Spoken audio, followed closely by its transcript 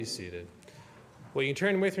Be seated. Well, you can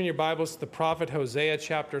turn with me in your Bibles to the prophet Hosea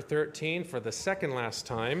chapter 13 for the second last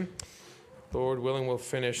time. Lord willing, we'll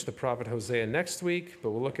finish the prophet Hosea next week, but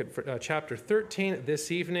we'll look at chapter 13 this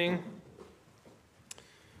evening.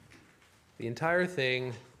 The entire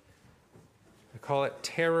thing, I call it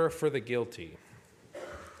terror for the guilty.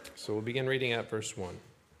 So we'll begin reading at verse 1.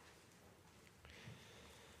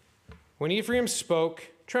 When Ephraim spoke,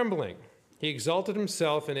 trembling, he exalted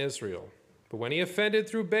himself in Israel. But when he offended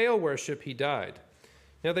through Baal worship, he died.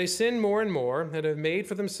 Now they sin more and more, and have made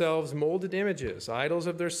for themselves molded images, idols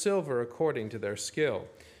of their silver according to their skill.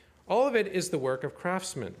 All of it is the work of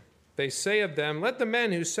craftsmen. They say of them, let the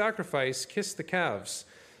men who sacrifice kiss the calves.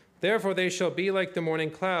 Therefore they shall be like the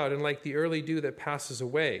morning cloud, and like the early dew that passes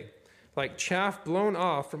away, like chaff blown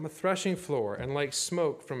off from a threshing floor, and like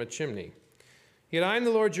smoke from a chimney. Yet I am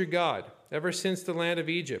the Lord your God, ever since the land of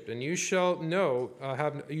Egypt, and you shall know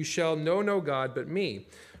no God but me,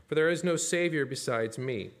 for there is no Savior besides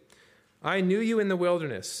me. I knew you in the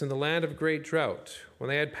wilderness, in the land of great drought. When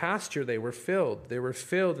they had pasture, they were filled,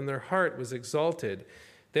 and their heart was exalted.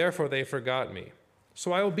 Therefore they forgot me.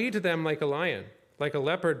 So I will be to them like a lion, like a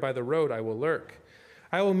leopard by the road I will lurk.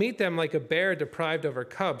 I will meet them like a bear deprived of her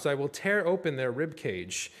cubs. I will tear open their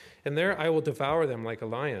ribcage, and there I will devour them like a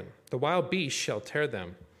lion. The wild beast shall tear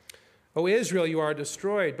them. O Israel, you are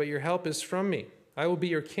destroyed, but your help is from me. I will be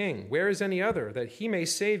your king. Where is any other, that he may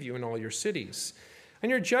save you in all your cities? And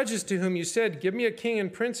your judges to whom you said, give me a king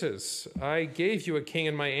and princes. I gave you a king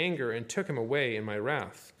in my anger and took him away in my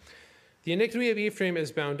wrath. The iniquity of Ephraim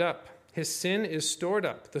is bound up. His sin is stored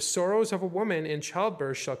up. The sorrows of a woman in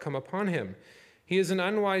childbirth shall come upon him. He is an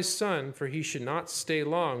unwise son, for he should not stay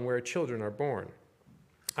long where children are born.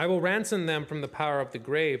 I will ransom them from the power of the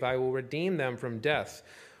grave. I will redeem them from death.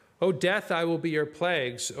 O death, I will be your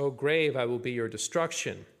plagues. O grave, I will be your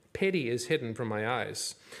destruction. Pity is hidden from my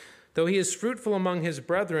eyes. Though he is fruitful among his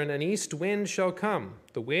brethren, an east wind shall come.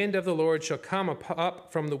 The wind of the Lord shall come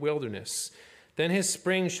up from the wilderness. Then his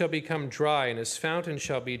spring shall become dry, and his fountain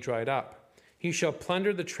shall be dried up. He shall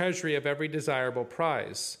plunder the treasury of every desirable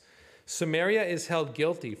prize. Samaria is held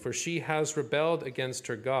guilty, for she has rebelled against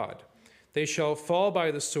her God. They shall fall by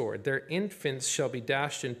the sword. Their infants shall be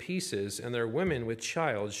dashed in pieces, and their women with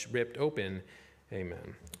child ripped open.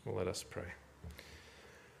 Amen. Well, let us pray.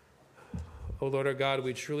 O Lord our God,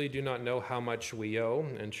 we truly do not know how much we owe,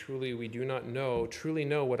 and truly we do not truly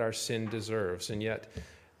know what our sin deserves. And yet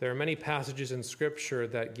there are many passages in Scripture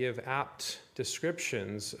that give apt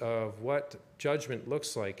descriptions of what judgment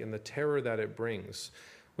looks like and the terror that it brings.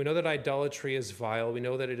 We know that idolatry is vile. We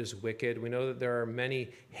know that it is wicked. We know that there are many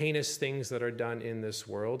heinous things that are done in this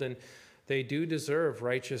world, and they do deserve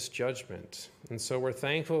righteous judgment. And so we're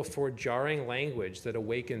thankful for jarring language that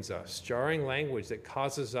awakens us, jarring language that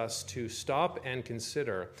causes us to stop and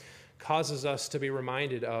consider, causes us to be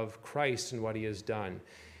reminded of Christ and what he has done.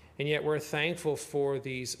 And yet we're thankful for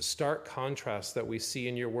these stark contrasts that we see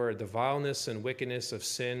in your word, the vileness and wickedness of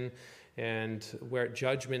sin and where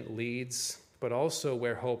judgment leads, but also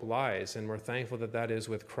where hope lies, and we're thankful that that is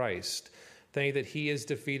with Christ. Thank you that he has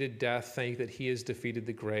defeated death. Thank you that he has defeated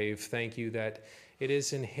the grave. Thank you that it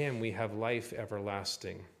is in him we have life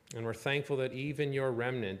everlasting. And we're thankful that even your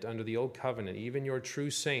remnant under the old covenant, even your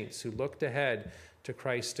true saints who looked ahead to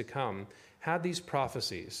Christ to come, had these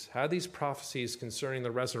prophecies concerning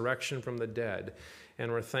the resurrection from the dead.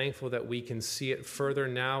 And we're thankful that we can see it further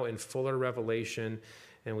now in fuller revelation.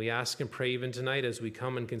 And we ask and pray even tonight as we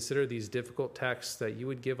come and consider these difficult texts that you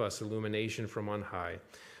would give us illumination from on high.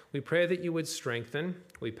 We pray that you would strengthen.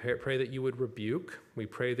 We pray that you would rebuke. We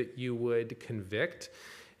pray that you would convict.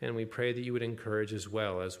 And we pray that you would encourage as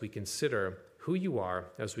well as we consider who you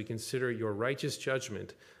are, as we consider your righteous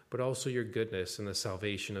judgment, but also your goodness and the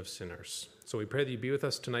salvation of sinners. So we pray that you be with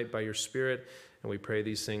us tonight by your Spirit, and we pray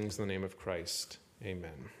these things in the name of Christ.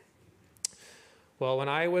 Amen. Well, when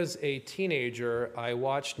I was a teenager, I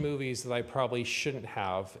watched movies that I probably shouldn't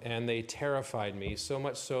have, and they terrified me, so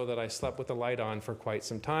much so that I slept with the light on for quite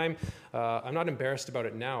some time. I'm not embarrassed about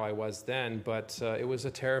it now, I was then, but it was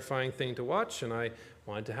a terrifying thing to watch, and I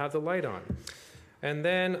wanted to have the light on. And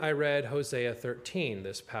then I read Hosea 13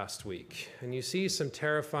 this past week, and you see some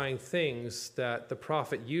terrifying things that the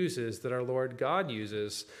prophet uses, that our Lord God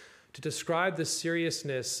uses, to describe the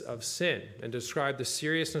seriousness of sin and describe the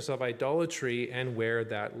seriousness of idolatry and where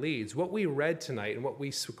that leads. What we read tonight and what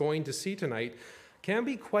we're going to see tonight can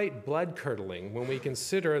be quite blood-curdling when we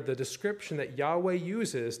consider the description that Yahweh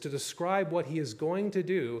uses to describe what he is going to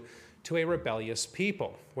do to a rebellious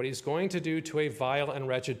people, what he's going to do to a vile and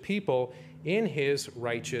wretched people in his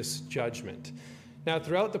righteous judgment. Now,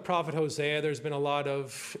 throughout the prophet Hosea, there's been a lot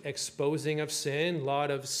of exposing of sin, a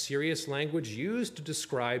lot of serious language used to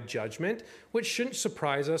describe judgment, which shouldn't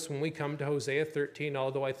surprise us when we come to Hosea 13,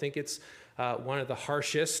 although I think it's one of the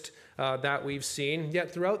harshest that we've seen.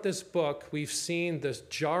 Yet throughout this book, we've seen this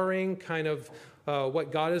jarring kind of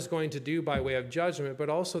what God is going to do by way of judgment, but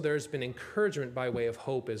also there's been encouragement by way of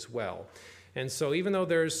hope as well. And so even though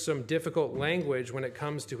there's some difficult language when it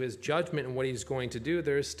comes to his judgment and what he's going to do,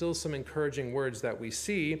 there's still some encouraging words that we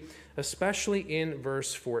see, especially in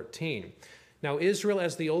verse 14. Now, Israel,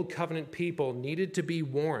 as the old covenant people, needed to be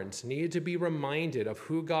warned, needed to be reminded of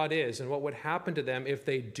who God is and what would happen to them if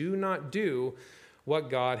they do not do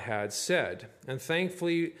what God had said. And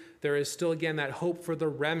thankfully, there is still, again, that hope for the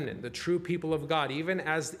remnant, the true people of God, even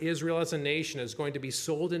as Israel as a nation is going to be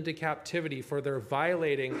sold into captivity for their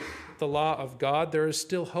violating the law of God. There is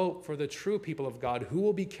still hope for the true people of God who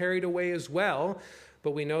will be carried away as well.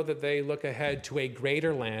 But we know that they look ahead to a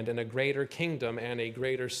greater land and a greater kingdom and a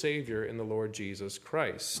greater Savior in the Lord Jesus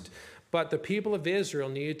Christ. But the people of Israel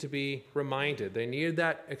needed to be reminded. They needed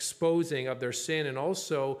that exposing of their sin and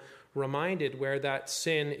also reminded where that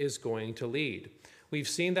sin is going to lead. We've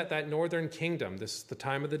seen that northern kingdom, this is the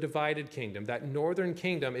time of the divided kingdom, that northern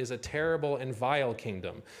kingdom is a terrible and vile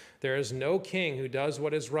kingdom. There is no king who does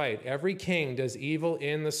what is right. Every king does evil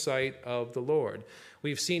in the sight of the Lord.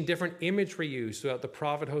 We've seen different imagery used throughout the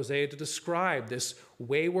prophet Hosea to describe this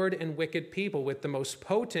wayward and wicked people, with the most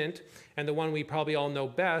potent and the one we probably all know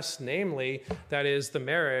best, namely, that is the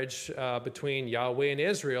marriage between Yahweh and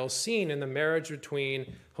Israel, seen in the marriage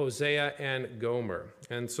between Hosea and Gomer.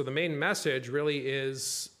 And so the main message really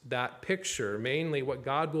is that picture, mainly what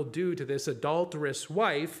God will do to this adulterous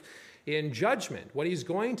wife in judgment, what he's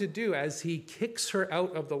going to do as he kicks her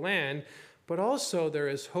out of the land. But also there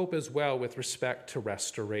is hope as well with respect to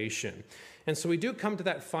restoration. And so we do come to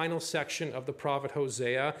that final section of the prophet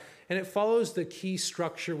Hosea, and it follows the key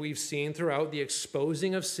structure we've seen throughout: the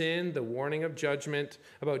exposing of sin, the warning of judgment,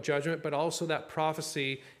 about judgment, but also that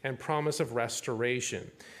prophecy and promise of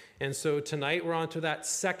restoration. And so tonight we're on to that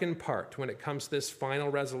second part when it comes to this final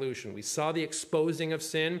resolution. We saw the exposing of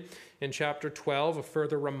sin in chapter 12, a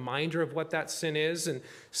further reminder of what that sin is. And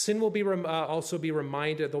sin will be also be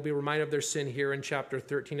reminded, they'll be reminded of their sin here in chapter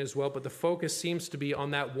 13 as well. But the focus seems to be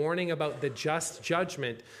on that warning about the just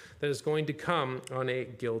judgment that is going to come on a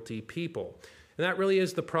guilty people. And that really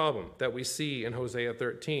is the problem that we see in Hosea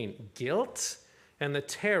 13. Guilt and the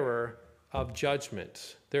terror of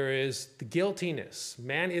judgment. There is the guiltiness.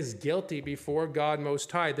 Man is guilty before God Most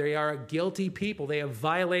High. They are a guilty people. They have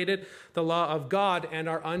violated the law of God and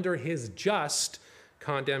are under his just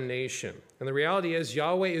condemnation. And the reality is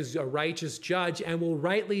Yahweh is a righteous judge and will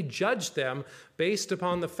rightly judge them based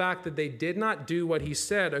upon the fact that they did not do what he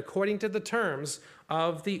said according to the terms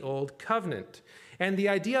of the old covenant. And the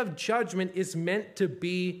idea of judgment is meant to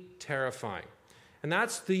be terrifying. And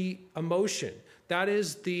that's the emotion. That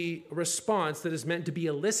is the response that is meant to be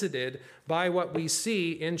elicited by what we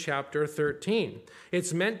see in chapter 13.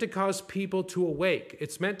 It's meant to cause people to awake.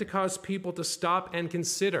 It's meant to cause people to stop and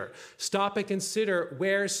consider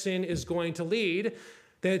where sin is going to lead,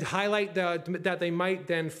 that highlight that they might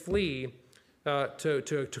then flee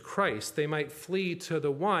to Christ. They might flee to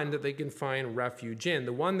the one that they can find refuge in.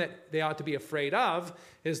 The one that they ought to be afraid of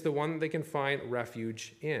is the one that they can find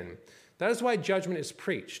refuge in. That is why judgment is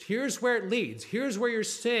preached. Here's where it leads. Here's where your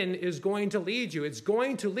sin is going to lead you. It's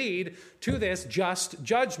going to lead to this just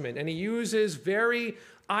judgment. And he uses very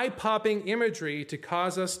eye-popping imagery to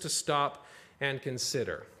cause us to stop and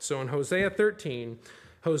consider. So in Hosea 13,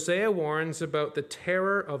 Hosea warns about the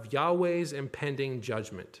terror of Yahweh's impending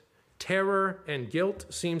judgment. Terror and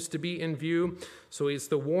guilt seems to be in view. So it's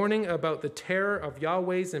the warning about the terror of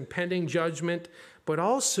Yahweh's impending judgment, but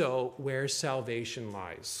also where salvation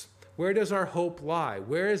lies. Where does our hope lie?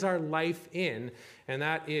 Where is our life in? And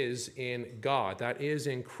that is in God. That is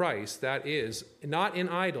in Christ. That is not in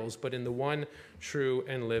idols, but in the one true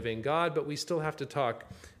and living God. But we still have to talk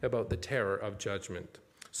about the terror of judgment.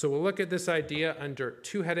 So we'll look at this idea under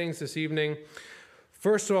two headings this evening.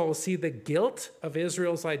 First of all, we'll see the guilt of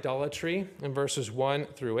Israel's idolatry in verses 1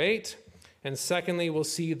 through 8. And secondly, we'll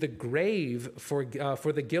see the grave for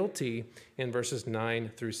the guilty in verses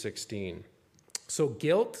 9 through 16. So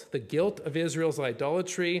the guilt of Israel's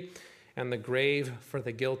idolatry, and the grave for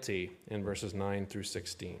the guilty in verses 9 through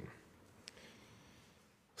 16.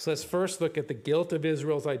 So let's first look at the guilt of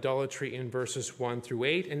Israel's idolatry in verses 1 through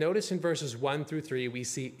 8. And notice in verses 1 through 3, we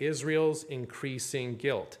see Israel's increasing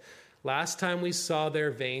guilt. Last time we saw their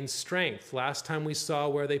vain strength. Last time we saw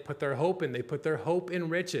where they put their hope in. They put their hope in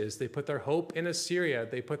riches. They put their hope in Assyria.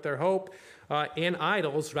 They put their hope in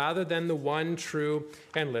idols rather than the one true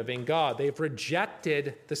and living God. They've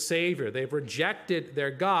rejected the Savior. They've rejected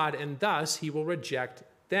their God, and thus he will reject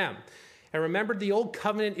them. And remember, the Old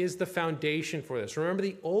Covenant is the foundation for this. Remember,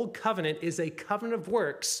 the Old Covenant is a covenant of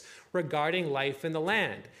works regarding life in the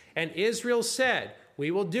land. And Israel said, we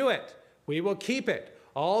will do it. We will keep it.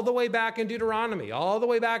 All the way back in Deuteronomy, all the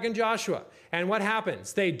way back in Joshua. And what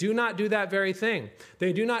happens? They do not do that very thing.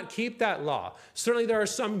 They do not keep that law. Certainly there are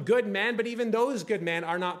some good men, but even those good men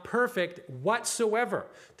are not perfect whatsoever.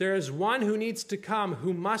 There is one who needs to come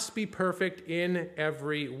who must be perfect in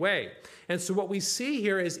every way. And so what we see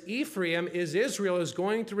here is Israel is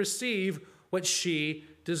going to receive what she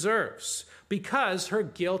deserves because her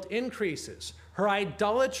guilt increases. Her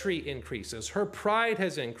idolatry increases. Her pride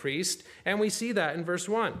has increased. And we see that in verse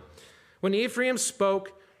 1. When Ephraim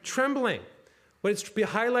spoke, trembling. What it's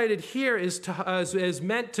highlighted here is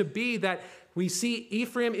meant to be that we see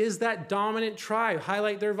Ephraim is that dominant tribe.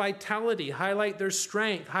 Highlight their vitality. Highlight their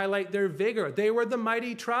strength. Highlight their vigor. They were the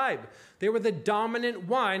mighty tribe. They were the dominant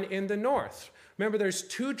one in the north. Remember, there's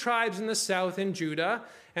 2 tribes in the south in Judah,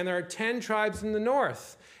 and there are 10 tribes in the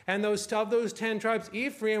north. And of those 10 tribes,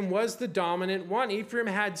 Ephraim was the dominant one. Ephraim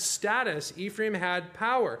had status. Ephraim had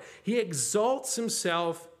power. He exalts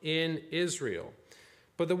himself in Israel.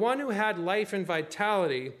 But the one who had life and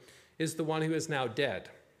vitality is the one who is now dead.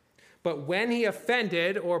 But when he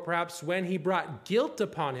offended, or perhaps when he brought guilt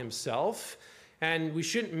upon himself, and we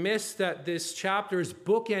shouldn't miss that this chapter is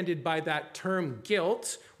bookended by that term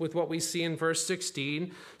guilt with what we see in verse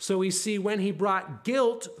 16. So we see when he brought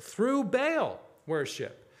guilt through Baal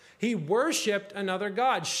worship. He worshiped another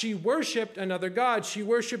god. She worshiped another god. She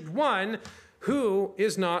worshiped one who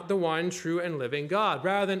is not the one true and living God.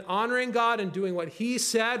 Rather than honoring God and doing what he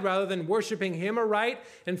said, rather than worshiping him aright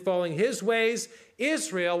and following his ways,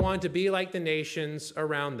 Israel wanted to be like the nations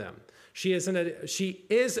around them. She is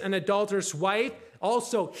an adulterous wife.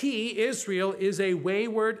 Also, Israel, is a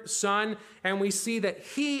wayward son, and we see that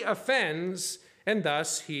he offends, and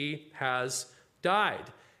thus he has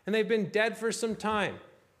died. And they've been dead for some time.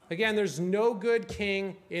 Again, there's no good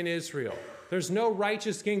king in Israel. There's no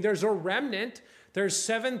righteous king. There's a remnant. There's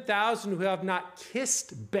 7,000 who have not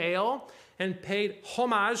kissed Baal and paid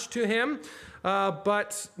homage to him.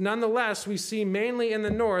 But nonetheless, we see mainly in the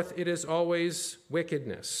north, it is always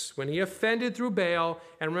wickedness. When he offended through Baal,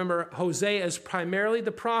 and remember, Hosea is primarily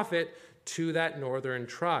the prophet to that northern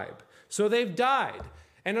tribe. So they've died.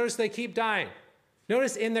 And notice they keep dying.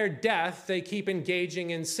 Notice in their death, they keep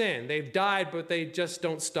engaging in sin. They've died, but they just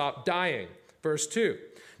don't stop dying. Verse 2.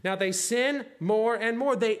 Now they sin more and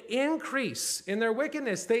more. They increase in their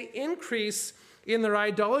wickedness. They increase in their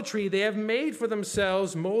idolatry. They have made for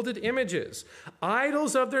themselves molded images,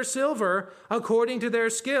 idols of their silver, according to their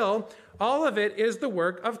skill. All of it is the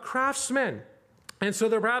work of craftsmen. And so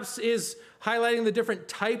there perhaps is highlighting the different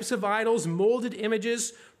types of idols, molded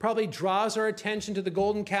images, probably draws our attention to the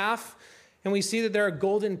golden calf. And we see that there are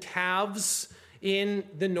golden calves in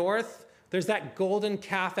the north. There's that golden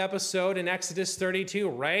calf episode in Exodus 32,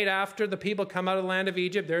 right after the people come out of the land of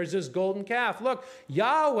Egypt. There's this golden calf. Look,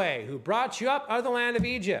 Yahweh, who brought you up out of the land of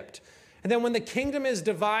Egypt. And then when the kingdom is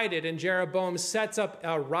divided and Jeroboam sets up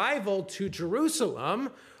a rival to Jerusalem,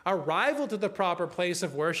 a rival to the proper place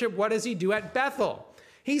of worship, what does he do at Bethel?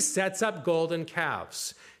 He sets up golden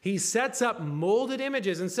calves. He sets up molded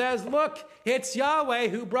images and says, look, it's Yahweh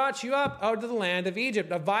who brought you up out of the land of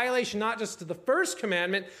Egypt. A violation not just of the first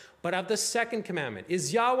commandment, but of the second commandment.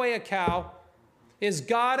 Is Yahweh a cow? Is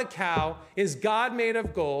God a cow? Is God made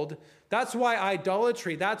of gold? That's why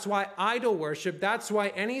idolatry, that's why idol worship, that's why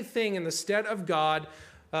anything in the stead of God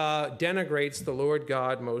denigrates the Lord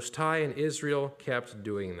God Most High, and Israel kept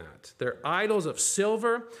doing that. They're idols of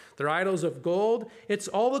silver, they're idols of gold. It's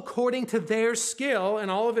all according to their skill, and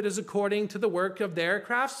all of it is according to the work of their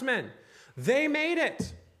craftsmen. They made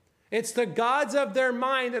it. It's the gods of their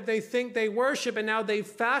mind that they think they worship, and now they've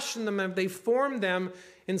fashioned them and they've formed them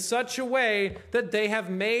in such a way that they have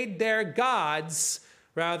made their gods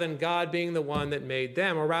rather than God being the one that made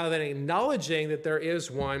them, or rather than acknowledging that there is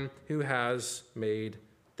one who has made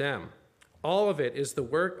them. All of it is the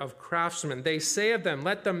work of craftsmen. They say of them,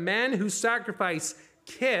 let the men who sacrifice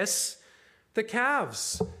kiss the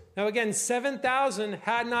calves. Now again, 7,000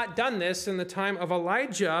 had not done this in the time of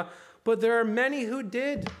Elijah, but there are many who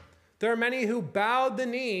did. There are many who bowed the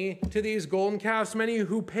knee to these golden calves, many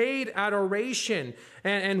who paid adoration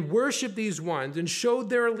and worshiped these ones and showed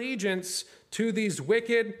their allegiance to these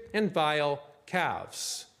wicked and vile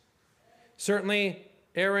calves. Certainly,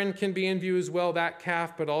 Aaron can be in view as well, that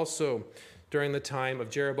calf, but also during the time of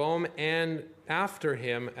Jeroboam and after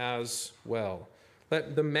him as well.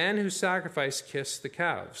 Let the men who sacrifice kiss the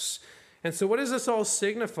calves. And so what does this all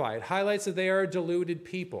signify? It highlights that they are a deluded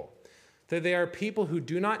people, that they are people who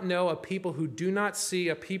do not know, a people who do not see,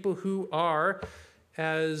 a people who are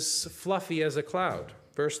as fluffy as a cloud.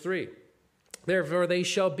 Verse 3, therefore they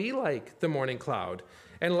shall be like the morning cloud,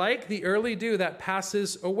 and like the early dew that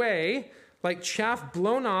passes away, like chaff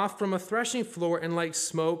blown off from a threshing floor, and like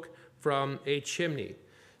smoke from a chimney.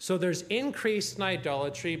 So there's increase in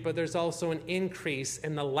idolatry, but there's also an increase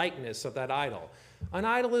in the likeness of that idol. An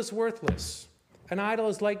idol is worthless. An idol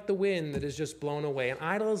is like the wind that is just blown away. An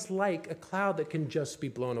idol is like a cloud that can just be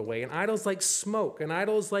blown away. An idol is like smoke. An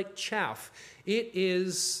idol is like chaff. It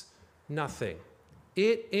is nothing.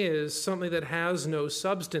 It is something that has no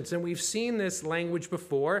substance. And we've seen this language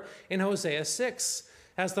before in Hosea 6,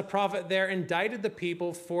 as the prophet there indicted the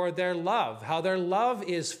people for their love, how their love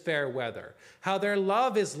is fair weather, how their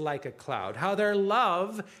love is like a cloud, how their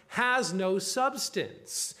love has no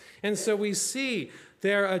substance. And so we see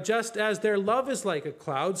there, just as their love is like a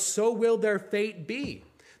cloud, so will their fate be.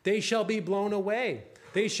 They shall be blown away.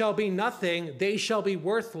 They shall be nothing. They shall be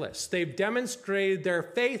worthless. They've demonstrated their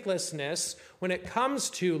faithlessness when it comes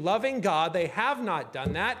to loving God. They have not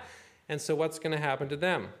done that. And so what's going to happen to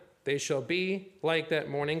them? They shall be like that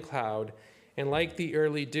morning cloud and like the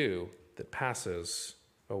early dew that passes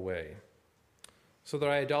away. So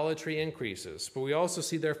their idolatry increases, but we also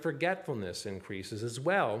see their forgetfulness increases as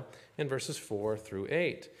well in verses 4 through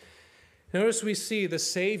 8. Notice we see the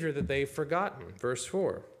Savior that they've forgotten. Verse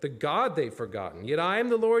 4, the God they've forgotten. Yet I am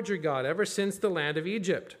the Lord your God ever since the land of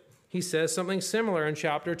Egypt. He says something similar in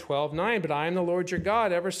chapter 12:9, but I am the Lord your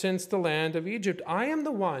God ever since the land of Egypt. I am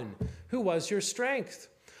the one who was your strength.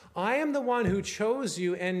 I am the one who chose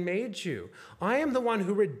you and made you. I am the one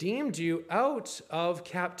who redeemed you out of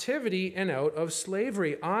captivity and out of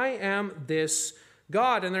slavery. I am this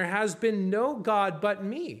God, and there has been no God but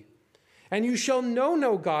me. And you shall know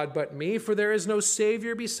no God but me, for there is no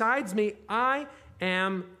Savior besides me. I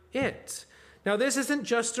am it. Now, this isn't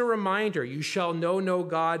just a reminder, you shall know no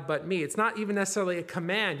God but me. It's not even necessarily a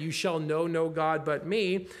command, you shall know no God but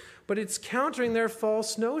me, but it's countering their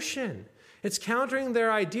false notion. It's countering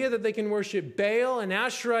their idea that they can worship Baal and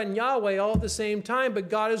Asherah and Yahweh all at the same time, but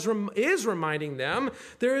God is reminding them,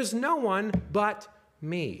 there is no one but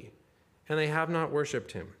me, and they have not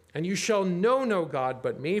worshipped him. And you shall know no God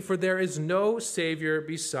but me, for there is no Savior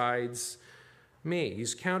besides me.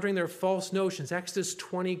 He's countering their false notions. Exodus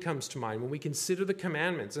 20 comes to mind when we consider the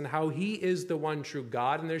commandments and how he is the one true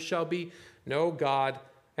God, and there shall be no God,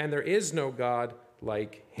 and there is no God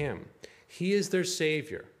like him. He is their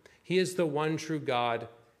Savior. He is the one true God,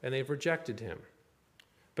 and they've rejected him.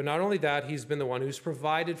 But not only that, he's been the one who's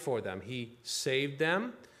provided for them. He saved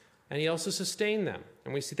them, and he also sustained them.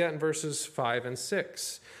 And we see that in verses 5 and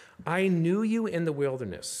 6. I knew you in the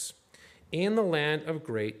wilderness, in the land of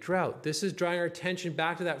great drought. This is drawing our attention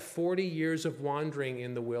back to that 40 years of wandering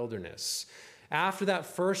in the wilderness. After that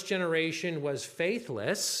first generation was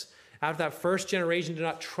faithless, after that first generation did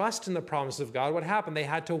not trust in the promise of God, what happened? They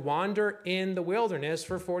had to wander in the wilderness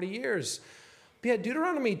for 40 years. But yet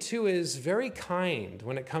Deuteronomy 2 is very kind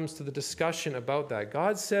when it comes to the discussion about that.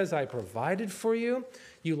 God says, I provided for you.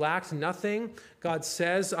 You lacked nothing. God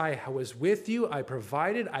says, I was with you. I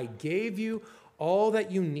provided. I gave you all that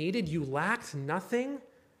you needed. You lacked nothing.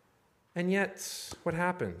 And yet, what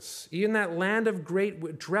happens? In that land of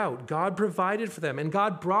great drought, God provided for them, and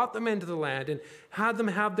God brought them into the land and had them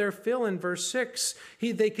have their fill in verse 6.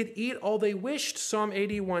 They could eat all they wished, Psalm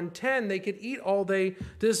 81:10. They could eat all they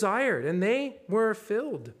desired, and they were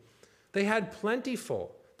filled. They had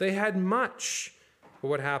plentiful. They had much. But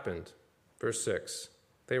what happened? Verse 6.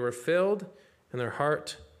 They were filled, and their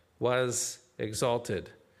heart was exalted.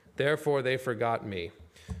 Therefore, they forgot me.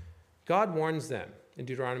 God warns them in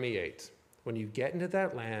Deuteronomy 8, when you get into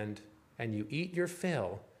that land and you eat your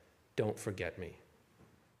fill, don't forget me.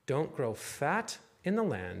 Don't grow fat in the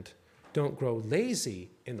land. Don't grow lazy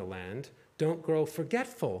in the land. Don't grow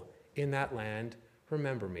forgetful in that land.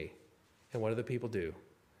 Remember me. And what do the people do?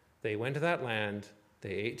 They went to that land,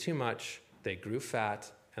 they ate too much, they grew fat,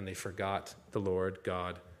 and they forgot the Lord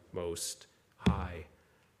God Most High.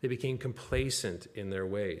 They became complacent in their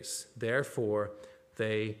ways. Therefore,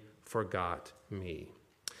 they forgot me.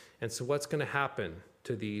 And so what's going to happen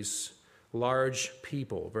to these large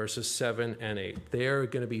people, verses 7 and 8? They're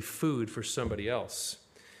going to be food for somebody else.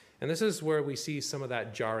 And this is where we see some of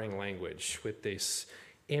that jarring language with this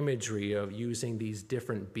imagery of using these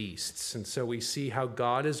different beasts. And so we see how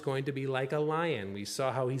God is going to be like a lion. We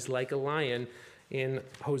saw how he's like a lion in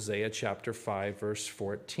Hosea chapter 5, verse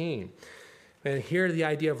 14. And here the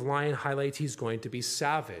idea of lion highlights he's going to be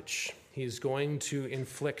savage. He's going to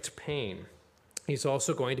inflict pain. He's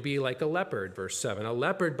also going to be like a leopard, verse 7. A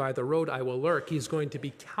leopard by the road I will lurk. He's going to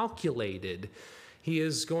be calculated. He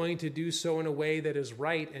is going to do so in a way that is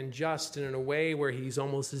right and just, and in a way where he's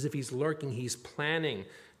almost as if he's lurking. He's planning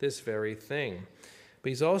this very thing. But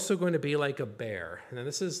he's also going to be like a bear. And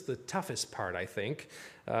this is the toughest part, I think,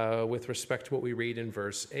 with respect to what we read in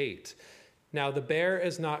verse 8. Now, the bear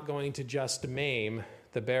is not going to just maim.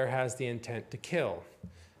 The bear has the intent to kill.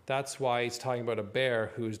 That's why he's talking about a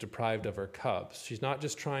bear who's deprived of her cubs. She's not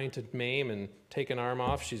just trying to maim and take an arm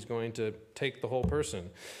off. She's going to take the whole person.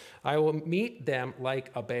 I will meet them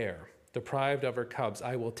like a bear, deprived of her cubs.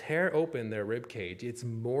 I will tear open their rib cage. It's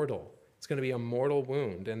mortal. It's going to be a mortal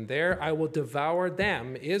wound. And there I will devour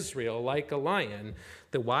them, Israel, like a lion.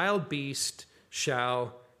 The wild beast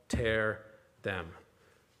shall tear them.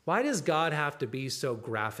 Why does God have to be so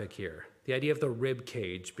graphic here? The idea of the rib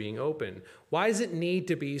cage being open. Why does it need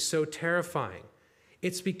to be so terrifying?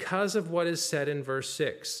 It's because of what is said in verse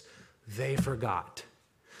 6. They forgot.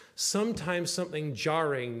 Sometimes something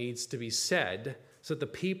jarring needs to be said so that the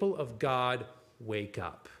people of God wake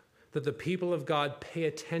up, that the people of God pay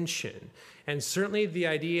attention. And certainly the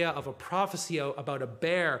idea of a prophecy about a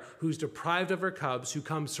bear who's deprived of her cubs, who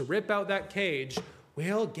comes to rip out that cage,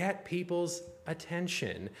 will get people's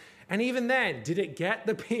attention. And even then, did it get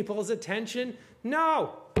the people's attention?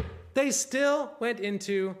 No. They still went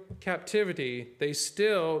into captivity. They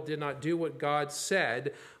still did not do what God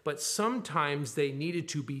said, but sometimes they needed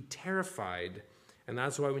to be terrified. And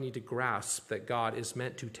that's why we need to grasp that God is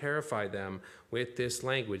meant to terrify them with this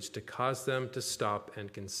language, to cause them to stop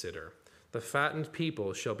and consider. The fattened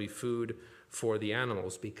people shall be food for the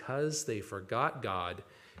animals because they forgot God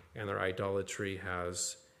and their idolatry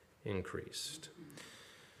has increased.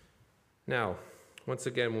 Now, once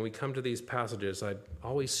again, when we come to these passages, I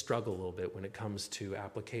always struggle a little bit when it comes to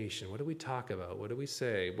application. What do we talk about? What do we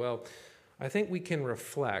say? Well, I think we can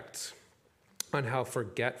reflect on how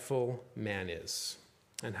forgetful man is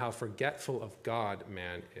and how forgetful of God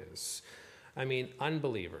man is. I mean,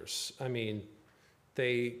 unbelievers. I mean,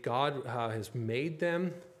 God has made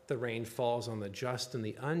them. The rain falls on the just and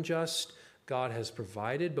the unjust. God has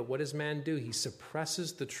provided, but what does man do? He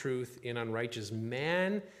suppresses the truth in unrighteous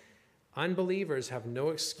man. Unbelievers have no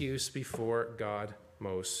excuse before God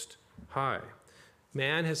Most High.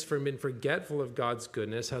 Man has been forgetful of God's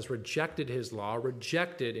goodness, has rejected his law,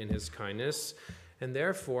 rejected in his kindness, and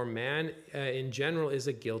therefore man in general is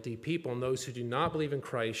a guilty people, and those who do not believe in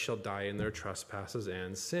Christ shall die in their trespasses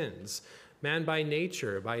and sins. Man by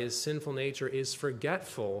nature, by his sinful nature, is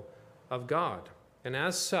forgetful of God, and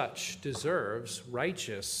as such deserves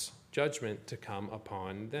righteous judgment to come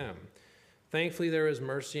upon them. Thankfully, there is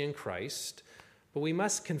mercy in Christ, but we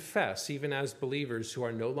must confess, even as believers who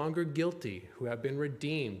are no longer guilty, who have been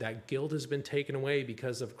redeemed, that guilt has been taken away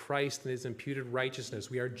because of Christ and his imputed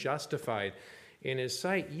righteousness. We are justified in his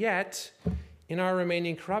sight. Yet, in our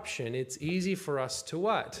remaining corruption, it's easy for us to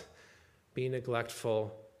what? Be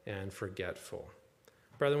neglectful and forgetful.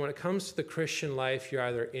 Brethren, when it comes to the Christian life, you're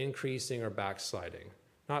either increasing or backsliding.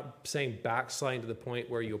 Not saying backsliding to the point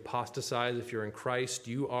where you apostatize. If you're in Christ,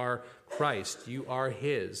 you are Christ. You are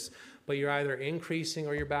his. But you're either increasing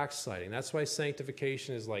or you're backsliding. That's why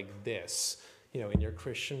sanctification is like this, in your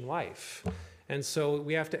Christian life. And so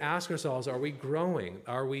we have to ask ourselves, are we growing?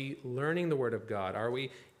 Are we learning the Word of God? Are we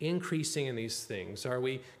increasing in these things? Are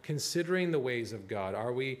we considering the ways of God?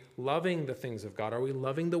 Are we loving the things of God? Are we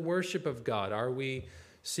loving the worship of God? Are we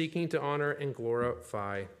seeking to honor and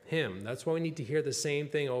glorify him? That's why we need to hear the same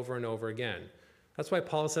thing over and over again. That's why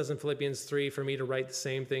Paul says in Philippians 3, for me to write the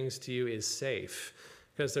same things to you is safe,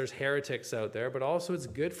 because there's heretics out there, but also it's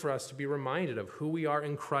good for us to be reminded of who we are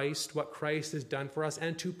in Christ, what Christ has done for us,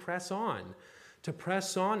 and to press on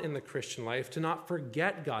in the Christian life, to not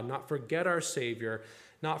forget God, not forget our Savior,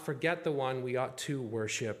 not forget the one we ought to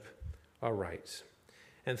worship aright.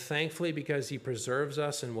 And thankfully, because he preserves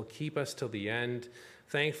us and will keep us till the end,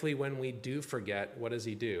 thankfully, when we do forget, what does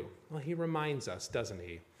he do? Well, he reminds us, doesn't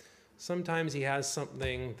he? Sometimes he has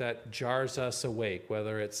something that jars us awake,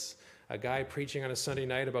 whether it's a guy preaching on a Sunday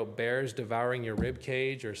night about bears devouring your rib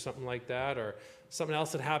cage or something like that, or something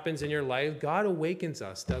else that happens in your life. God awakens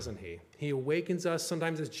us, doesn't he? He awakens us.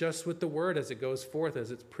 Sometimes it's just with the word as it goes forth,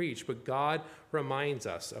 as it's preached, but God reminds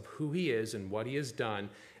us of who he is and what he has done,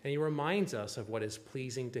 and he reminds us of what is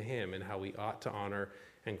pleasing to him and how we ought to honor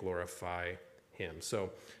and glorify him. So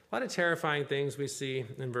a lot of terrifying things we see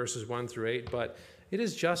in verses 1 through 8, but it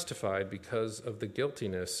is justified because of the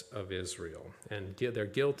guiltiness of Israel, and they're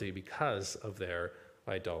guilty because of their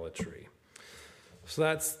idolatry. So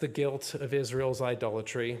that's the guilt of Israel's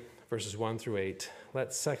idolatry, verses 1 through 8.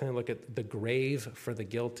 Let's secondly look at the grave for the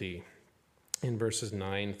guilty in verses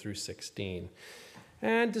 9 through 16.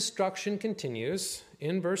 And destruction continues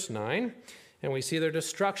in verse 9. And we see their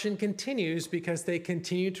destruction continues because they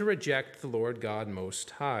continue to reject the Lord God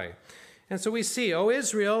Most High. And so we see, O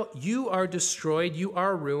Israel, you are destroyed, you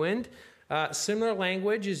are ruined. Similar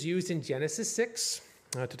language is used in Genesis 6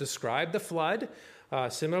 to describe the flood.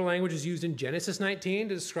 Similar language is used in Genesis 19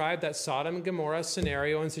 to describe that Sodom and Gomorrah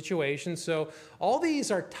scenario and situation. So all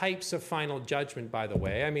these are types of final judgment, by the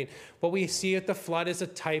way. I mean, what we see at the flood is a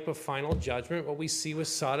type of final judgment. What we see with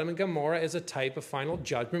Sodom and Gomorrah is a type of final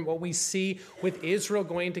judgment. What we see with Israel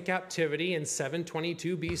going into captivity in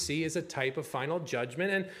 722 BC is a type of final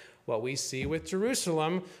judgment. And what we see with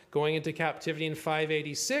Jerusalem going into captivity in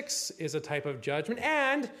 586 is a type of judgment.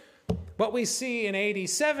 And what we see in AD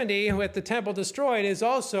 70 with the temple destroyed is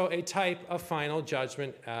also a type of final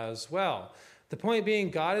judgment as well. The point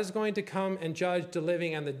being, God is going to come and judge the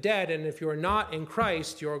living and the dead, and if you are not in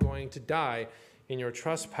Christ, you're going to die in your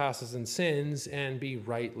trespasses and sins and be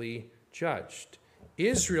rightly judged.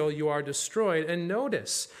 Israel, you are destroyed. And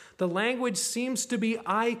notice, the language seems to be,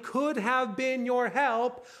 I could have been your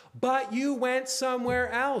help, but you went somewhere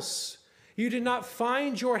else. You did not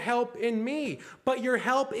find your help in me, but your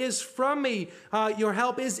help is from me. Your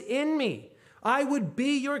help is in me. I would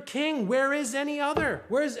be your king. Where is any other?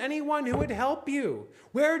 Where is anyone who would help you?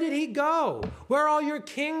 Where did he go? Where are all your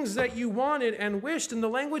kings that you wanted and wished? And the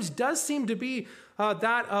language does seem to be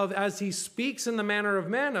that of, as he speaks in the manner of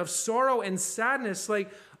men, of sorrow and sadness, like,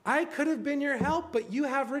 I could have been your help, but you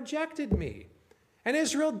have rejected me. And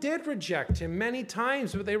Israel did reject him many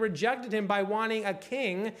times, but they rejected him by wanting a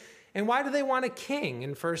king. And why do they want a king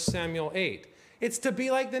in 1 Samuel 8? It's to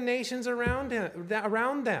be like the nations around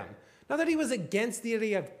them. Not that he was against the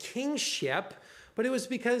idea of kingship, but it was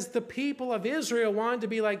because the people of Israel wanted to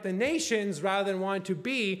be like the nations rather than wanting to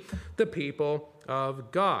be the people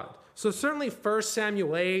of God. So certainly 1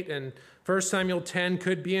 Samuel 8 and 1 Samuel 10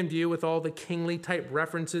 could be in view with all the kingly type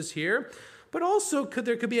references here, but also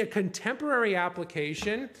there could be a contemporary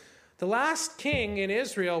application. The last king in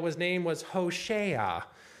Israel was Hoshea.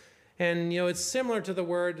 And, it's similar to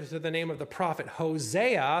the name of the prophet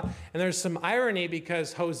Hosea. And there's some irony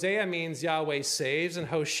because Hosea means Yahweh saves and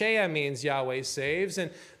Hoshea means Yahweh saves. And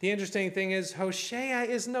the interesting thing is Hoshea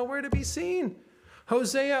is nowhere to be seen.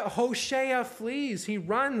 Hoshea flees. He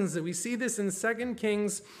runs. We see this in 2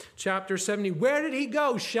 Kings chapter 70. Where did he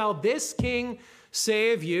go? Shall this king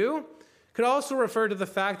save you? Could also refer to the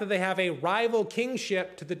fact that they have a rival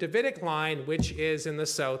kingship to the Davidic line, which is in the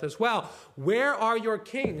south as well. Where are your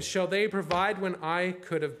kings? Shall they provide when I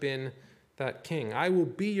could have been that king? I will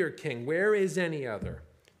be your king. Where is any other?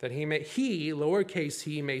 That he, lowercase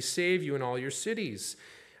he, may save you in all your cities.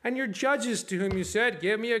 And your judges to whom you said,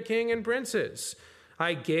 give me a king and princes.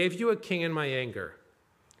 I gave you a king in my anger,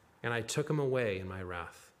 and I took him away in my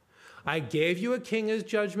wrath. I gave you a king as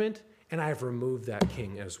judgment, and I have removed that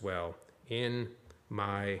king as well in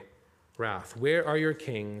my wrath. Where are your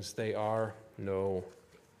kings? They are no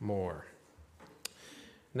more.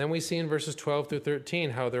 And then we see in verses 12 through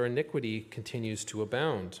 13 how their iniquity continues to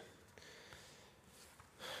abound.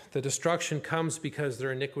 The destruction comes because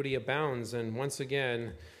their iniquity abounds, and once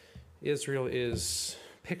again, Israel is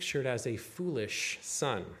pictured as a foolish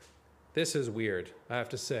son. This is weird, I have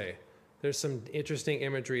to say. There's some interesting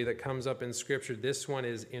imagery that comes up in Scripture. This one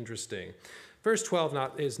is interesting. Verse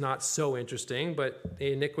 12 is not so interesting, but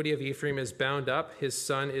the iniquity of Ephraim is bound up. His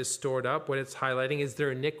son is stored up. What it's highlighting is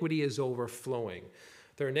their iniquity is overflowing.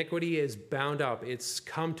 Their iniquity is bound up. It's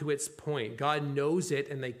come to its point. God knows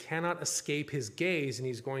it, and they cannot escape his gaze, and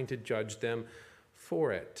he's going to judge them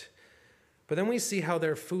for it. But then we see how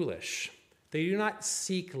they're foolish. They do not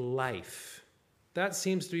seek life. That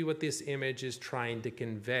seems to be what this image is trying to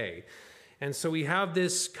convey. And so we have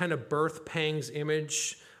this kind of birth pangs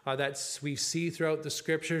image that we see throughout the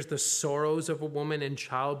Scriptures, the sorrows of a woman in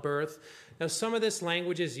childbirth. Now, some of this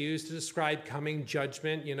language is used to describe coming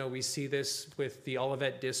judgment. We see this with the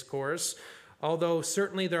Olivet Discourse, although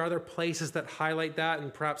certainly there are other places that highlight that,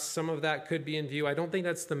 and perhaps some of that could be in view. I don't think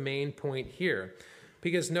that's the main point here,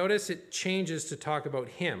 because notice it changes to talk about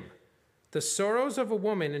him. The sorrows of a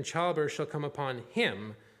woman in childbirth shall come upon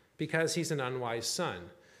him because he's an unwise son.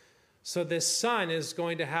 So this son is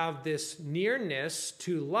going to have this nearness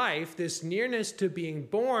to life, this nearness to being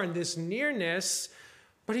born, this nearness,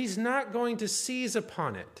 but he's not going to seize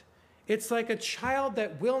upon it. It's like a child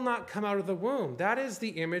that will not come out of the womb. That is the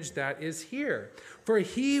image that is here. For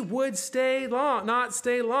he would not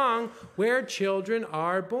stay long where children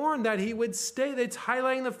are born, that he would stay. It's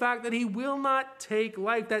highlighting the fact that he will not take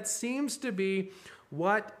life. That seems to be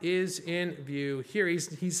what is in view here.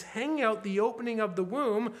 He's hanging out the opening of the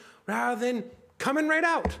womb rather than coming right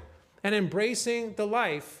out and embracing the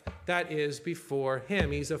life that is before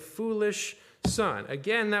him. He's a foolish son.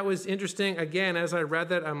 Again, that was interesting. Again, as I read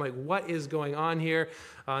that, I'm like, what is going on here?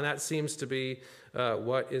 That seems to be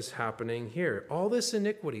what is happening here. All this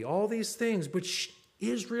iniquity, all these things, but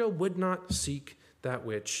Israel would not seek that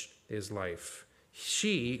which is life.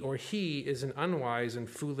 She or he is an unwise and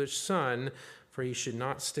foolish son, for he should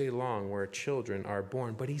not stay long where children are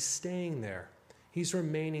born. But he's staying there. He's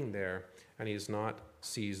remaining there, and he's not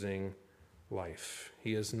seizing life.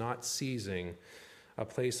 He is not seizing a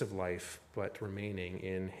place of life, but remaining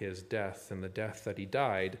in his death, and the death that he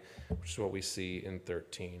died, which is what we see in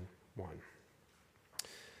 13:1.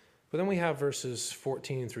 But then we have verses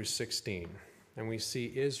 14 through 16, and we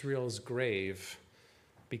see Israel's grave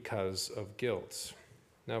because of guilt.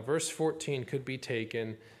 Now, verse 14 could be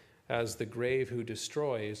taken as the grave who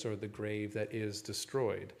destroys or the grave that is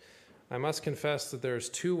destroyed. I must confess that there's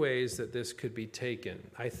two ways that this could be taken.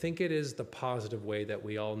 I think it is the positive way that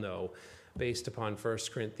we all know, based upon 1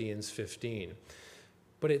 Corinthians 15.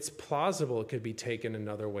 But it's plausible it could be taken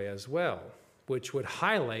another way as well, which would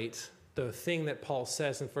highlight the thing that Paul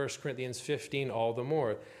says in 1 Corinthians 15 all the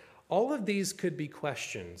more. All of these could be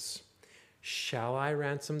questions. Shall I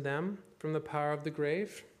ransom them from the power of the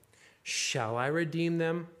grave? Shall I redeem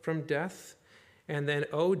them from death? And then,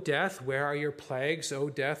 O death, where are your plagues? O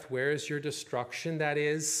death, where is your destruction? That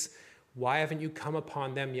is, why haven't you come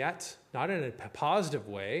upon them yet? Not in a positive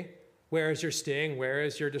way. Where is your sting? Where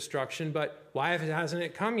is your destruction? But why hasn't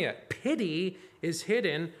it come yet? Pity is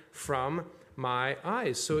hidden from my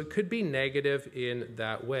eyes. So it could be negative in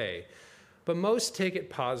that way. But most take it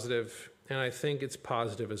positive, and I think it's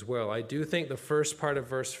positive as well. I do think the first part of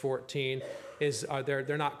verse 14 is,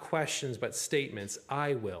 they're not questions, but statements.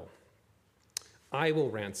 I will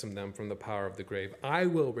ransom them from the power of the grave. I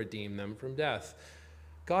will redeem them from death.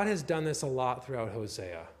 God has done this a lot throughout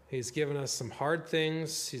Hosea. He's given us some hard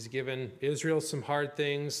things. He's given Israel some hard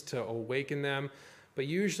things to awaken them. But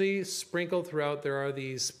usually sprinkled throughout, there are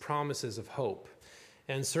these promises of hope.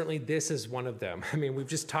 And certainly this is one of them. I mean, we've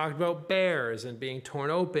just talked about bears and being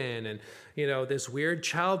torn open and, this weird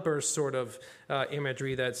childbirth sort of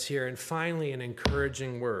imagery that's here. And finally, an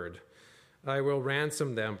encouraging word. I will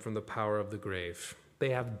ransom them from the power of the grave. They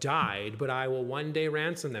have died, but I will one day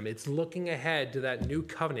ransom them. It's looking ahead to that new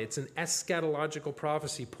covenant. It's an eschatological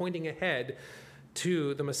prophecy pointing ahead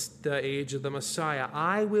to the age of the Messiah.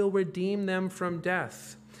 I will redeem them from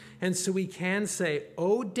death. And so we can say,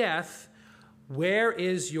 O death, where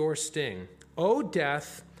is your sting? O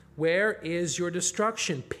death, where is your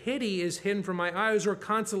destruction? Pity is hidden from my eyes, or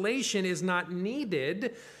consolation is not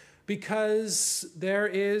needed, because there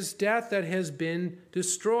is death that has been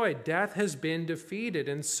destroyed. Death has been defeated.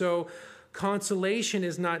 And so consolation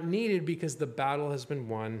is not needed because the battle has been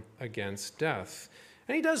won against death.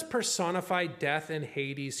 And he does personify death and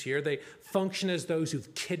Hades here. They function as those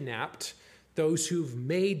who've kidnapped, those who've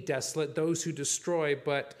made desolate, those who destroy.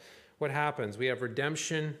 But what happens? We have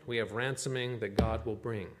redemption, we have ransoming that God will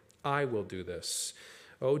bring. I will do this.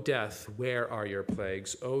 O death, where are your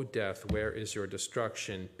plagues? O death, where is your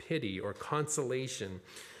destruction? Pity or consolation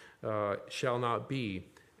shall not be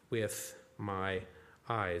with my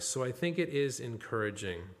eyes. So I think it is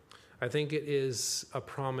encouraging. I think it is a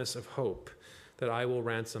promise of hope that I will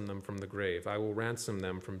ransom them from the grave. I will ransom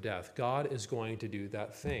them from death. God is going to do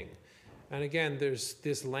that thing. And again, there's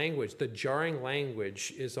this language, the jarring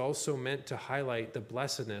language is also meant to highlight the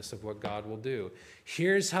blessedness of what God will do.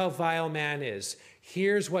 Here's how vile man is.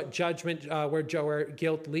 Here's what judgment, where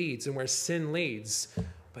guilt leads and where sin leads.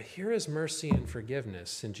 But here is mercy and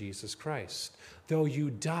forgiveness in Jesus Christ. Though you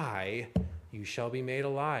die, you shall be made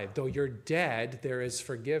alive. Though you're dead, there is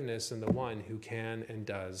forgiveness in the one who can and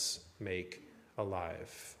does make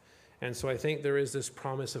alive. And so I think there is this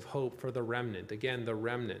promise of hope for the remnant. Again, the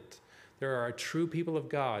remnant. There are true people of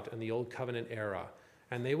God in the Old Covenant era,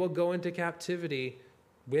 and they will go into captivity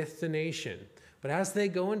with the nation. But as they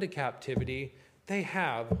go into captivity, they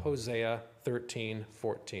have Hosea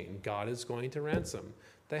 13:14. God is going to ransom.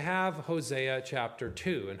 They have Hosea chapter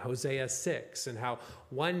 2 and Hosea 6, and how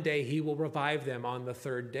one day he will revive them on the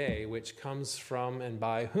third day, which comes from and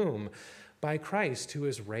by whom? By Christ, who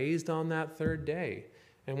is raised on that third day.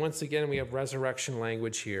 And once again, we have resurrection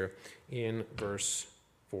language here in verse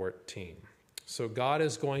 14. So God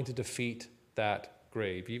is going to defeat that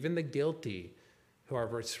grave. Even the guilty who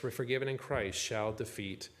are forgiven in Christ shall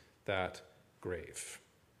defeat that grave.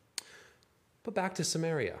 But back to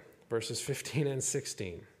Samaria, verses 15 and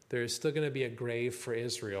 16. There is still going to be a grave for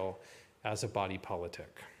Israel as a body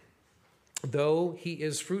politic. Though he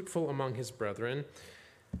is fruitful among his brethren,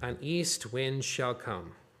 an east wind shall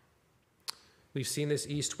come. We've seen this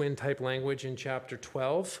east wind type language in chapter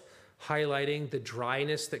 12, highlighting the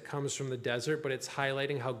dryness that comes from the desert, but it's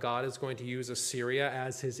highlighting how God is going to use Assyria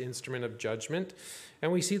as his instrument of judgment.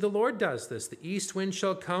 And we see the Lord does this. The east wind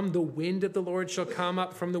shall come, the wind of the Lord shall come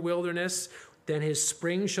up from the wilderness. Then his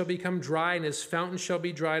spring shall become dry, and his fountain shall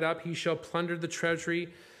be dried up. He shall plunder the treasury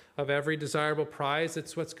of every desirable prize.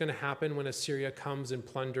 It's what's going to happen when Assyria comes and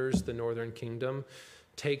plunders the northern kingdom,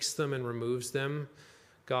 takes them and removes them.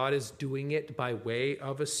 God is doing it by way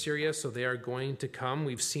of Assyria, so they are going to come.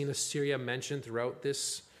 We've seen Assyria mentioned throughout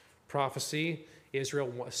this prophecy.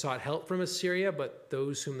 Israel sought help from Assyria, but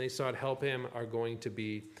those whom they sought help him are going to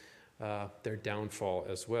be their downfall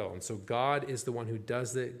as well. And so God is the one who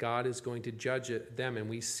does it. God is going to judge them. And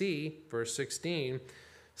we see, verse 16,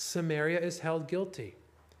 Samaria is held guilty.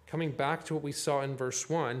 Coming back to what we saw in verse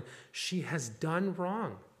 1, she has done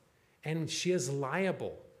wrong, and she is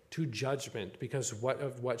liable to judgment because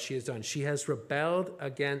of what she has done. She has rebelled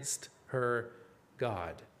against her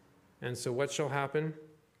God. And so what shall happen?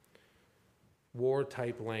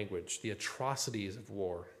 War-type language. The atrocities of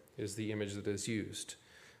war is the image that is used.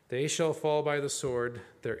 They shall fall by the sword,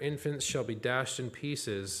 their infants shall be dashed in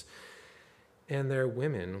pieces, and their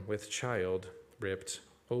women with child ripped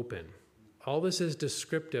open. All this is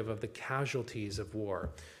descriptive of the casualties of war.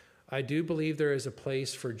 I do believe there is a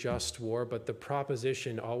place for just war, but the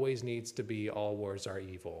proposition always needs to be all wars are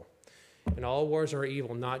evil. And all wars are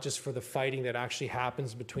evil, not just for the fighting that actually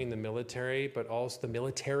happens between the military, but also the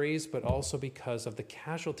militaries, but also because of the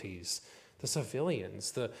casualties, the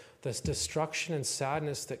civilians, the destruction and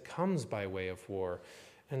sadness that comes by way of war.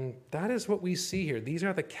 And that is what we see here. These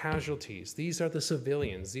are the casualties. These are the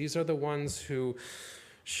civilians. These are the ones who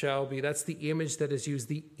shall be, that's the image that is used,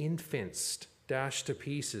 the infants dashed to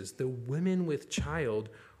pieces, the women with child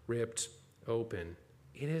ripped open.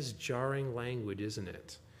 It is jarring language, isn't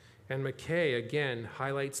it? And Mackay, again,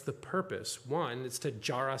 highlights the purpose. One, it's to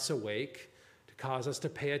jar us awake, to cause us to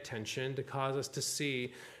pay attention, to cause us to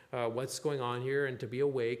see what's going on here and to be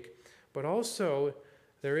awake. But also,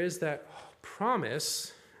 there is that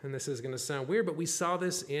promise, and this is going to sound weird, but we saw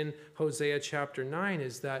this in Hosea chapter 9,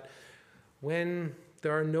 is that when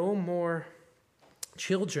there are no more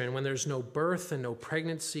children, when there's no birth and no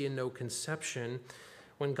pregnancy and no conception,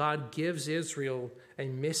 when God gives Israel a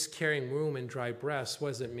miscarrying womb and dry breasts, what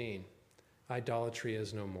does it mean? Idolatry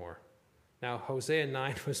is no more. Now, Hosea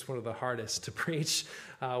 9 was one of the hardest to preach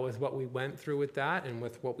with what we went through with that and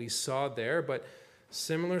with what we saw there, but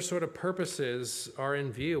similar sort of purposes are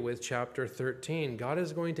in view with chapter 13. God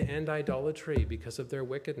is going to end idolatry because of their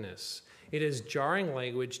wickedness. It is jarring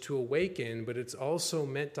language to awaken, but it's also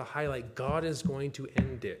meant to highlight God is going to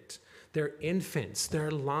end it. Their infants, their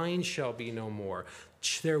line shall be no more.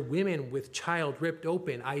 Their women with child ripped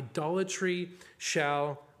open. Idolatry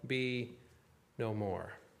shall be no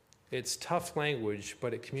more. It's tough language,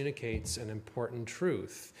 but it communicates an important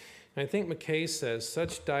truth. And I think Mackay says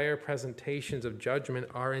such dire presentations of judgment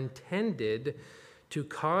are intended to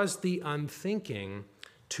cause the unthinking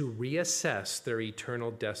to reassess their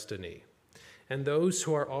eternal destiny, and those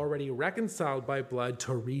who are already reconciled by blood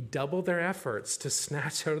to redouble their efforts to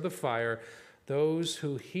snatch out of the fire those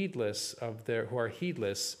who are heedless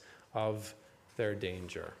of their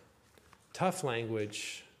danger. Tough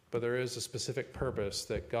language, but there is a specific purpose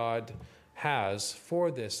that God has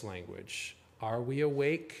for this language. Are we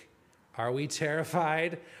awake? Are we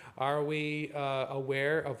terrified? Are we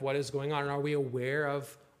aware of what is going on? Are we aware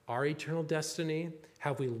of our eternal destiny?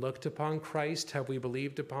 Have we looked upon Christ? Have we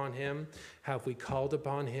believed upon him? Have we called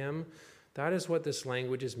upon him? That is what this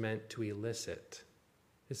language is meant to elicit.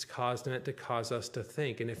 It's meant to cause us to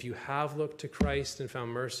think. And if you have looked to Christ and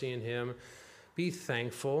found mercy in him, be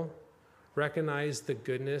thankful. Recognize the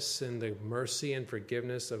goodness and the mercy and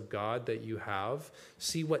forgiveness of God that you have.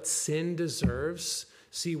 See what sin deserves.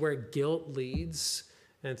 See where guilt leads.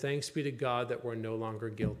 And thanks be to God that we're no longer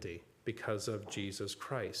guilty because of Jesus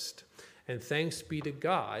Christ. And thanks be to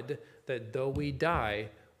God that though we die,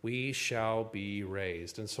 we shall be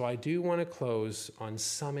raised. And so I do want to close on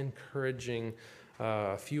some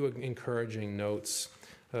a few encouraging notes.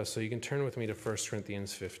 So you can turn with me to 1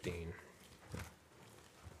 Corinthians 15.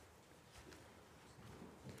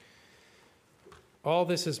 All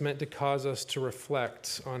this is meant to cause us to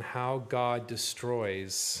reflect on how God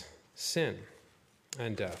destroys sin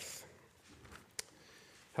and death.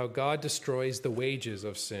 how God destroys the wages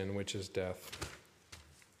of sin, which is death.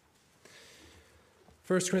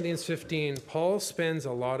 1 Corinthians 15, Paul spends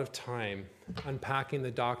a lot of time unpacking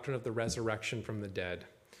the doctrine of the resurrection from the dead,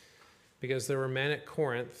 because there were men at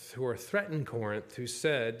Corinth who threatened Corinth who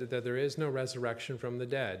said that there is no resurrection from the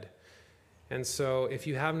dead. And so if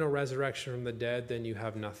you have no resurrection from the dead, then you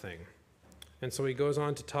have nothing. And so he goes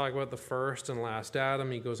on to talk about the first and last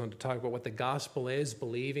Adam. He goes on to talk about what the gospel is,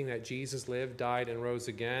 believing that Jesus lived, died, and rose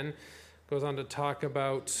again. Goes on to talk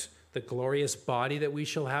about the glorious body that we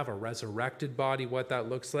shall have, a resurrected body, what that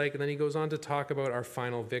looks like. And then he goes on to talk about our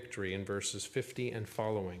final victory in verses 50 and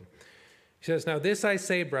following. He says, "Now this I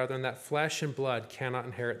say, brethren, that flesh and blood cannot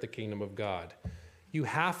inherit the kingdom of God." You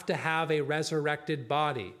have to have a resurrected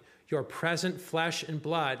body. Your present flesh and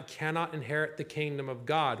blood cannot inherit the kingdom of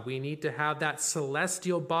God. We need to have that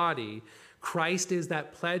celestial body. Christ is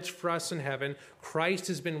that pledge for us in heaven. Christ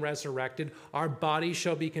has been resurrected. Our bodies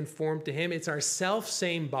shall be conformed to him. It's our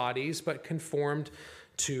self-same bodies, but conformed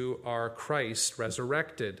to our Christ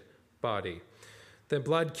resurrected body. The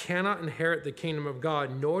blood cannot inherit the kingdom of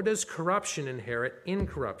God, nor does corruption inherit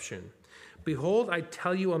incorruption. Behold, I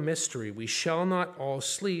tell you a mystery. We shall not all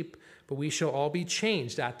sleep, but we shall all be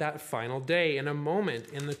changed at that final day, in a moment,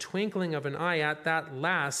 in the twinkling of an eye, at that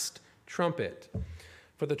last trumpet.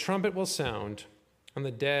 For the trumpet will sound, and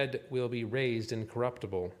the dead will be raised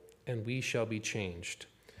incorruptible, and we shall be changed.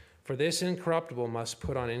 For this incorruptible must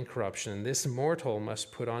put on incorruption, and this mortal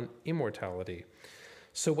must put on immortality.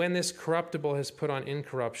 So when this corruptible has put on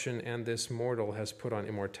incorruption, and this mortal has put on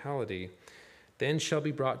immortality, then shall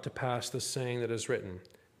be brought to pass the saying that is written,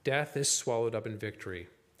 death is swallowed up in victory.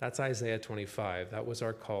 That's Isaiah 25. That was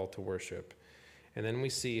our call to worship. And then we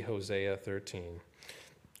see Hosea 13.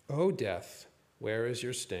 O death, where is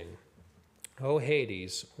your sting? O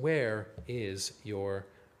Hades, where is your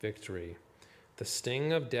victory? The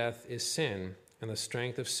sting of death is sin, and the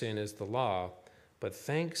strength of sin is the law. But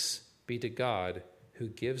thanks be to God who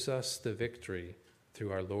gives us the victory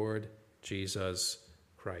through our Lord Jesus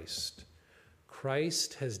Christ.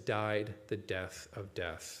 Christ has died the death of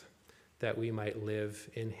death, that we might live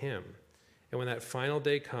in him. And when that final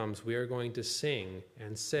day comes, we are going to sing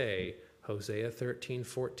and say, Hosea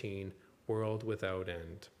 13:14, world without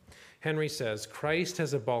end. Henry says, Christ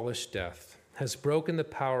has abolished death, has broken the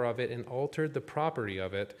power of it and altered the property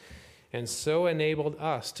of it, and so enabled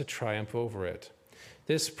us to triumph over it.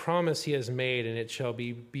 This promise he has made, and it shall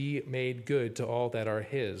be made good to all that are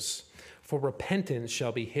his. For repentance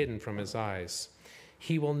shall be hidden from his eyes.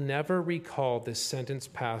 He will never recall this sentence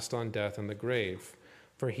passed on death and the grave,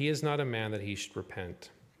 for he is not a man that he should repent.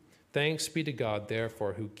 Thanks be to God,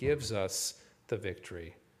 therefore, who gives us the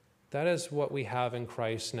victory. That is what we have in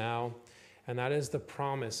Christ now, and that is the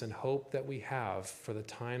promise and hope that we have for the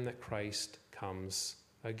time that Christ comes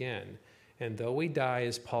again. And though we die,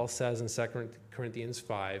 as Paul says in 2 Corinthians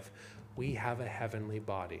 5, we have a heavenly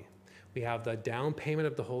body. We have the down payment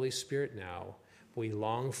of the Holy Spirit now. We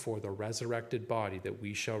long for the resurrected body that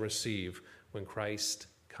we shall receive when Christ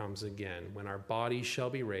comes again, when our bodies shall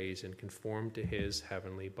be raised and conformed to his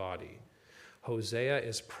heavenly body. Hosea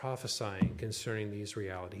is prophesying concerning these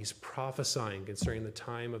realities, prophesying concerning the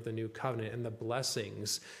time of the new covenant and the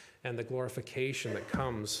blessings and the glorification that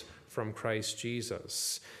comes from Christ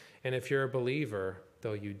Jesus. And if you're a believer,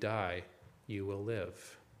 though you die, you will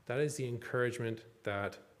live. That is the encouragement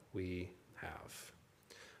that we have.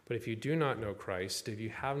 But if you do not know Christ, if you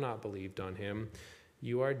have not believed on him,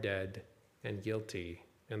 you are dead and guilty,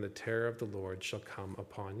 and the terror of the Lord shall come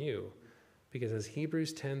upon you. Because as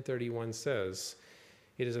Hebrews 10:31 says,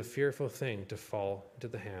 it is a fearful thing to fall into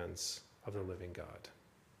the hands of the living God.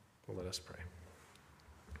 Well, let us pray.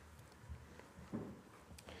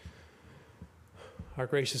 Our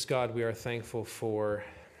gracious God, we are thankful for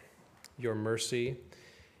your mercy,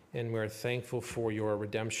 and we are thankful for your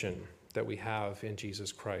redemption that we have in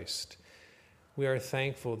Jesus Christ. We are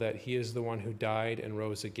thankful that he is the one who died and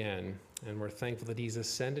rose again, and we're thankful that he's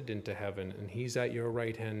ascended into heaven, and he's at your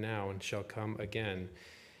right hand now and shall come again.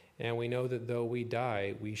 And we know that though we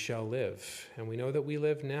die, we shall live, and we know that we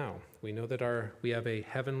live now. We know that we have a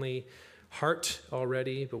heavenly heart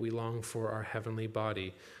already, but we long for our heavenly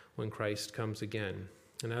body when Christ comes again.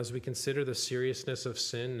 And as we consider the seriousness of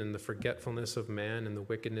sin and the forgetfulness of man and the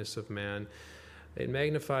wickedness of man, it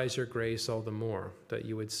magnifies your grace all the more, that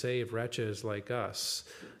you would save wretches like us,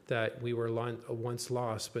 that we were once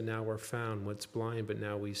lost, but now we're found, once blind, but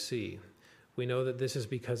now we see. We know that this is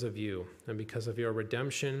because of you, and because of your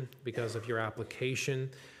redemption, because of your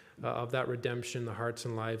application of that redemption, the hearts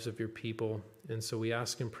and lives of your people. And so we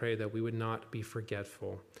ask and pray that we would not be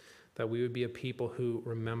forgetful, that we would be a people who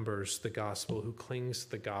remembers the gospel, who clings to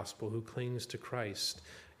the gospel, who clings to Christ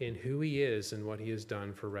in who he is and what he has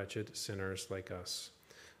done for wretched sinners like us.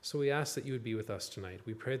 So we ask that you would be with us tonight.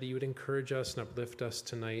 We pray that you would encourage us and uplift us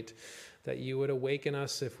tonight, that you would awaken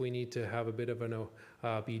us if we need to have a bit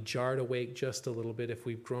of be jarred awake just a little bit, if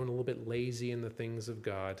we've grown a little bit lazy in the things of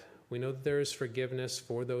God. We know that there is forgiveness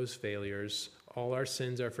for those failures. All our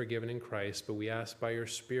sins are forgiven in Christ, but we ask by your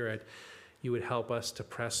Spirit you would help us to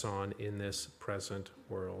press on in this present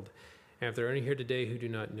world. And if there are any here today who do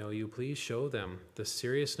not know you, please show them the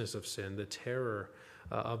seriousness of sin, the terror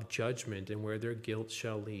of judgment, and where their guilt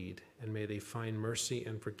shall lead. And may they find mercy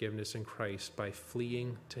and forgiveness in Christ by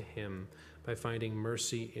fleeing to him, by finding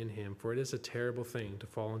mercy in him. For it is a terrible thing to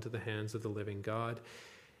fall into the hands of the living God,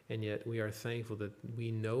 and yet we are thankful that we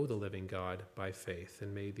know the living God by faith,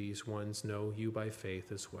 and may these ones know you by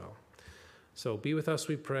faith as well. So be with us,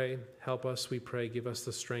 we pray. Help us, we pray. Give us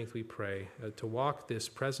the strength, we pray, to walk this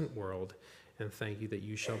present world, and thank you that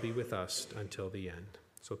you shall be with us until the end.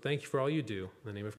 So thank you for all you do. In the name of